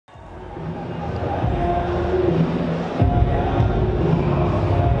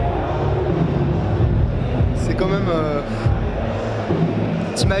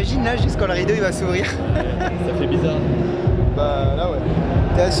T'imagines là, juste quand le rideau il va s'ouvrir. Ça fait bizarre. Bah là ouais. De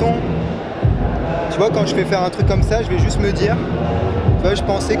toute façon, tu vois, quand je fais faire un truc comme ça, je vais juste me dire, tu vois, je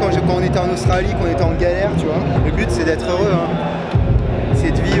pensais quand on était en Australie, qu'on était en galère, tu vois. Le but c'est d'être heureux, hein.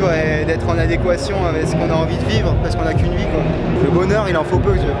 C'est de vivre et d'être en adéquation avec ce qu'on a envie de vivre, parce qu'on n'a qu'une vie, quoi. Le bonheur, il en faut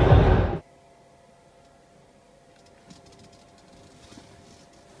peu, tu vois.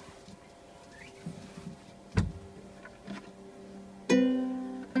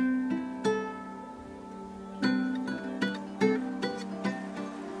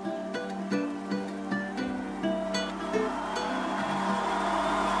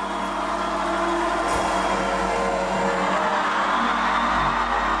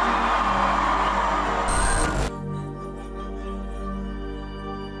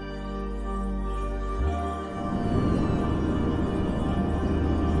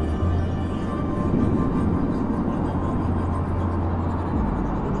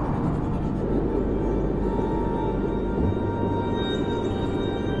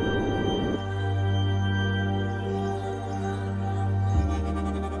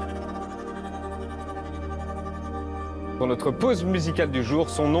 Pour notre pause musicale du jour,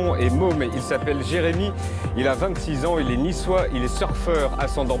 son nom est Møme, il s'appelle Jérémy, il a 26 ans, il est niçois, il est surfeur,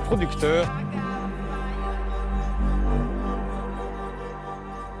 ascendant producteur.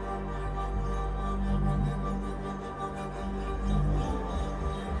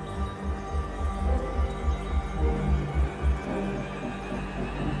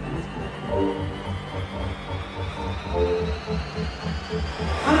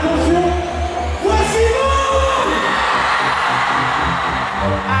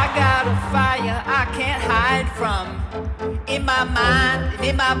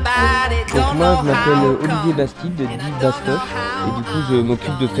 Donc moi je m'appelle Olivier Bastide de Div Bastoche et du coup je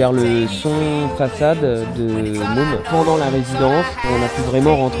m'occupe de faire le son façade de Møme. Pendant la résidence, on a pu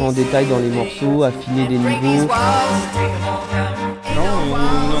vraiment rentrer en détail dans les morceaux, affiner des niveaux. Non, on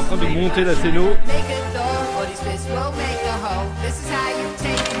est en train de monter la scéno.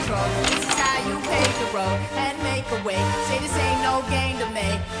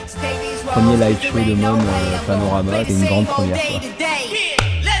 Premier live show de Møme, Panorama, c'est une grande première, quoi.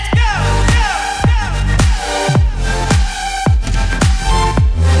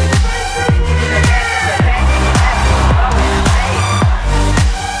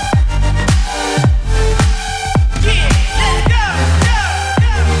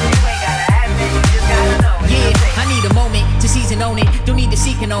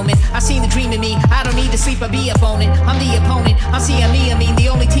 I seen the dream in me. I don't need to sleep, I'll be up on it. I'm the opponent. I'm seeing me. I mean, the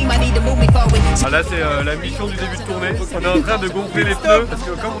only team I need to move me forward. Ah là, c'est la mission du début de tournée. On est en train de gonfler les pneus parce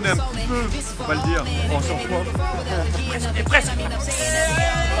que comme on est un petit peu, faut pas le dire, en surpoids. Presque.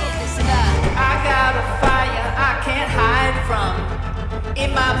 I got a fire I can't hide from.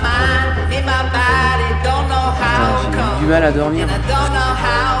 In my mind, in my body, don't know how it comes. J'ai du mal à dormir. And I don't know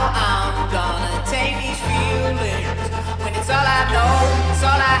how I'm gonna take these feelings. When it's all I know, it's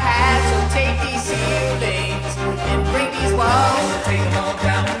all I have. So take these ceilings and break these walls. Take them all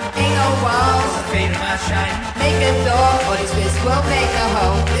down. Ain't no walls. Fade my shine. Make a door, or these fists will make a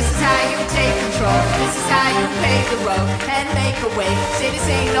hole. This is how you take control. This is how you pave the road and make a way. Say this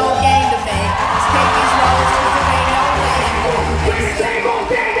ain't no game to make. Let's take these roads, 'cause there ain't no way home.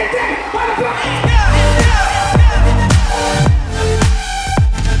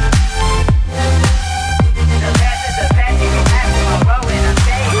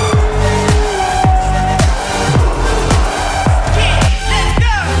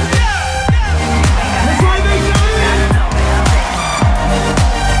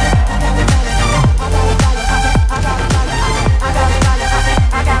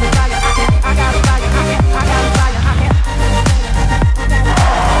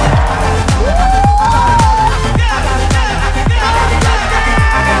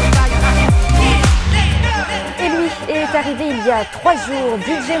 Il y a 3 jours,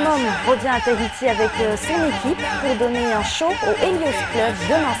 DJ Møme revient à Tahiti avec son équipe pour donner un show au Helios Club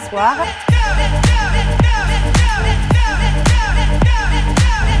demain soir.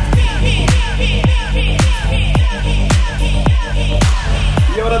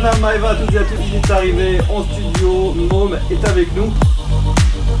 Yorana Maeva à toutes et à tous, il est arrivé en studio, Møme est avec nous.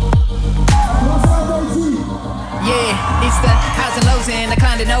 Yeah, it's the highs and lows and I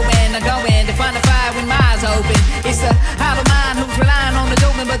kinda know when I go in to find a fire when my eyes open. It's the hollow mind who's relying on the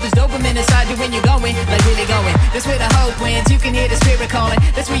dopamine, but there's dopamine inside you when you're going, like really going. That's where the hope wins, you can hear the spirit calling.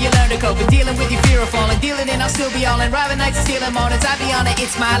 That's where you learn to cope and dealing with your fear of falling. Dealing and I'll still be all in, robbing nights and stealing mornings. I be on it,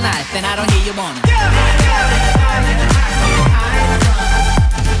 it's my life, and I don't hear you wanting.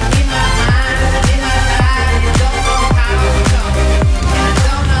 In my mind, don't know how to go.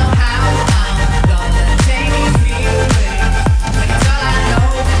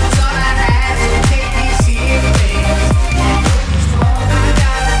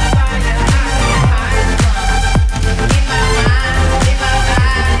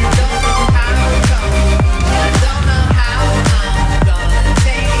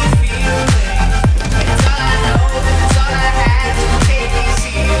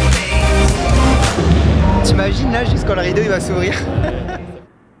 va s'ouvrir.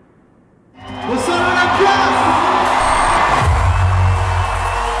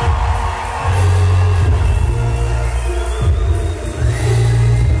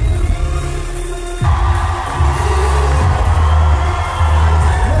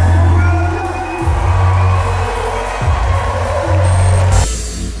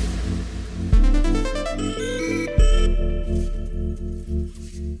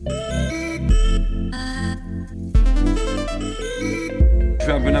 Je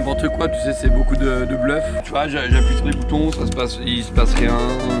fais un peu n'importe quoi, tu sais, c'est beaucoup de bluff. Tu vois, j'appuie sur les boutons, il se passe rien.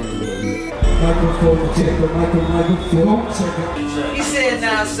 He's sitting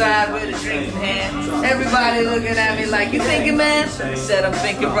outside with a drink in hand. Everybody looking at me like, you thinking, man? He said, I'm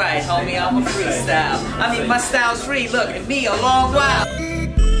thinking right, homie, I'm a freestyle. I mean, my style's free, look at me a long while.